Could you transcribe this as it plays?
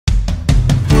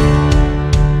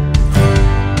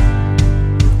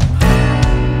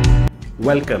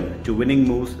Welcome to Winning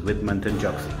Moves with Manthan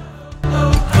Chokshi.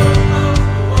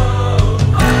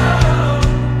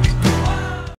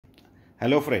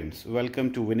 Hello friends,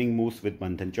 welcome to Winning Moves with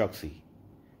Manthan Chokshi.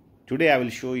 Today I will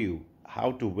show you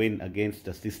how to win against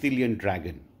the Sicilian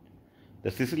Dragon.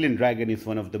 The Sicilian Dragon is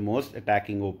one of the most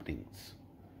attacking openings.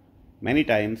 Many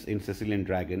times in Sicilian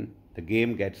Dragon, the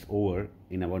game gets over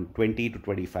in around 20 to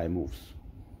 25 moves.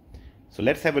 So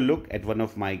let's have a look at one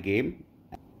of my game.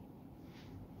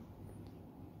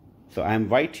 So I am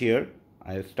white here.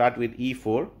 I start with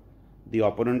e4. The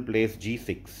opponent plays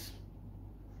g6.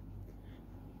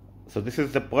 So this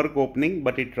is the perk opening,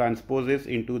 but it transposes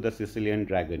into the Sicilian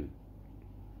Dragon.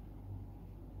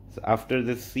 So after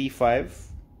this c5,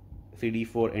 cd4,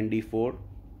 nd4,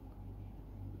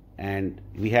 and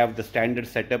we have the standard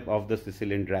setup of the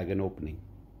Sicilian Dragon opening.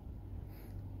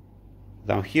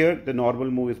 Now here the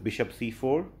normal move is bishop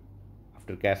c4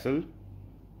 after castle,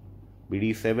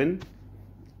 bd7,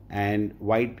 and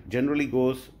white generally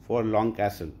goes for long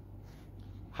castle.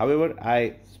 However,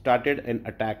 I started an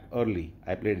attack early.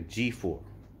 I played g4.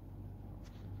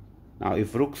 Now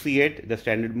if rook c8, the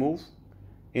standard move,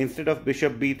 instead of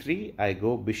bishop b3, I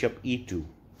go bishop e2.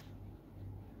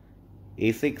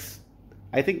 a6,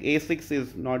 I think a6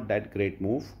 is not that great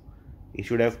move. He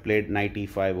should have played knight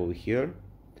e5 over here.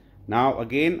 Now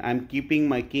again I'm keeping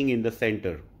my king in the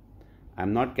center.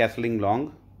 I'm not castling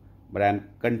long, but I'm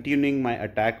continuing my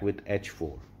attack with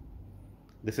h4.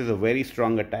 This is a very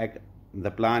strong attack. The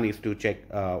plan is to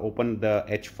open the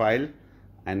h file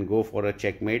and go for a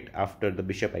checkmate after the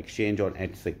bishop exchange on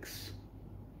h6.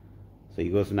 So he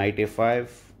goes knight a5,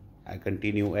 I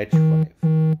continue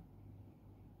h5.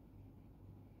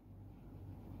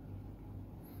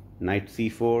 Knight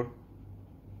c4,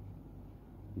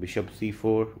 bishop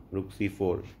c4, rook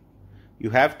c4. You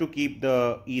have to keep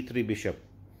the e3 bishop.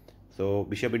 So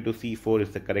bishop into c4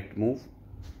 is the correct move.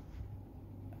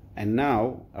 And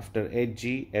now after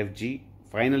hg, fg,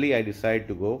 finally I decide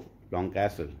to go long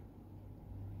castle.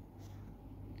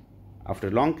 After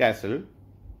long castle,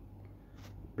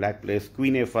 black plays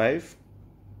queen a5.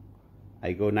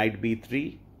 I go knight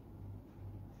b3,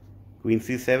 queen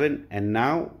c7, and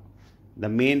now the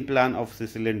main plan of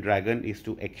Sicilian Dragon is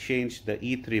to exchange the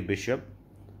e3 bishop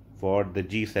for the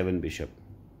g7 bishop.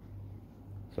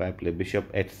 So I play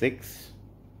bishop h6,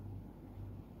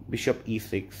 bishop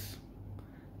e6,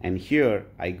 and here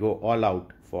I go all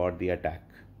out for the attack.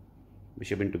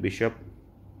 Bishop into bishop,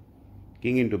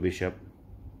 king into bishop,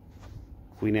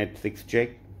 queen h6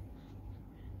 check,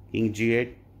 king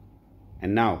g8,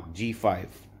 and now g5,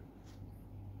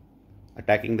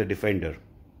 attacking the defender.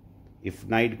 If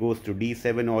knight goes to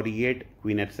d7 or e8,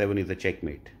 queen h7 is a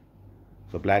checkmate.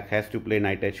 So black has to play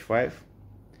knight h5.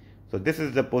 So this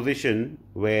is the position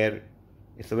where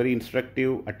it's a very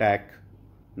instructive attack.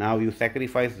 Now you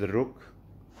sacrifice the rook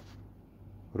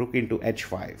into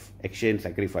h5, exchange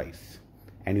sacrifice,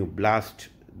 and you blast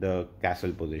the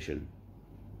castle position.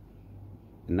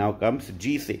 Now comes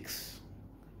g6.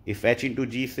 If h into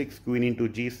g6, queen into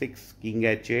g6, king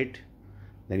h8,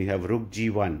 then you have rook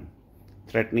g1,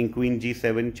 threatening queen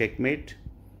g7 checkmate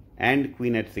and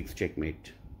queen h6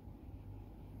 checkmate.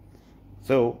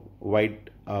 So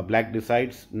black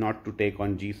decides not to take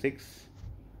on g6,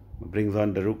 brings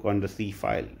on the rook on the c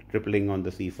file, tripling on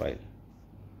the c file.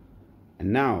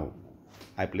 And now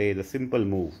I play the simple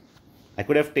move. I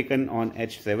could have taken on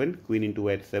h7, queen into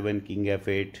h7, king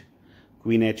f8,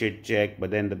 queen h8 check,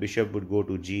 but then the bishop would go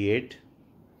to g8,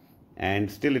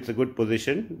 and still it's a good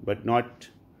position, but not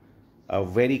a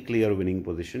very clear winning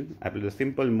position. I play the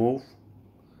simple move,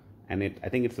 and I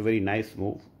think it's a very nice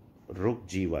move, rook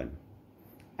g1,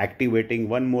 activating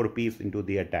one more piece into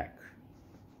the attack.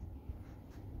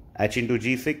 H into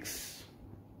g6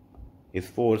 is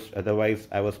forced, otherwise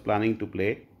I was planning to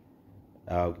play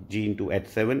g into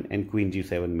h7 and queen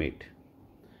g7 mate.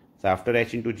 So after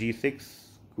h into g6,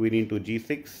 queen into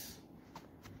g6,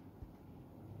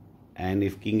 and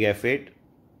if king f8,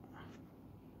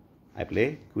 I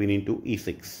play queen into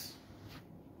e6,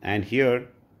 and here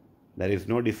there is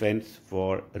no defense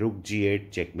for rook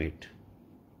g8 checkmate.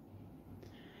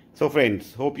 So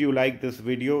friends, hope you like this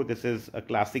video. This is a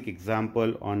classic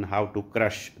example on how to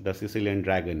crush the Sicilian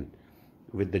Dragon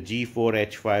with the g4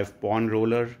 h5 pawn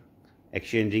roller,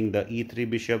 exchanging the e3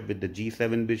 bishop with the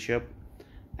g7 bishop,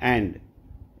 and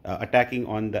attacking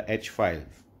on the h file.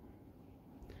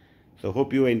 So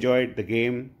hope you enjoyed the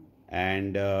game,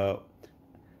 and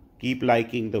keep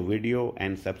liking the video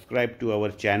and subscribe to our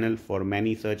channel for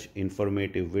many such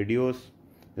informative videos.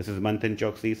 This is Manthan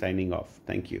Chokshi signing off.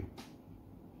 Thank you.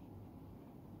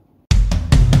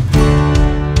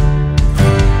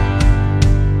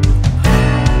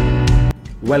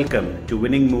 Welcome to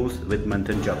Winning Moves with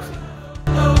Manthan Chokshi.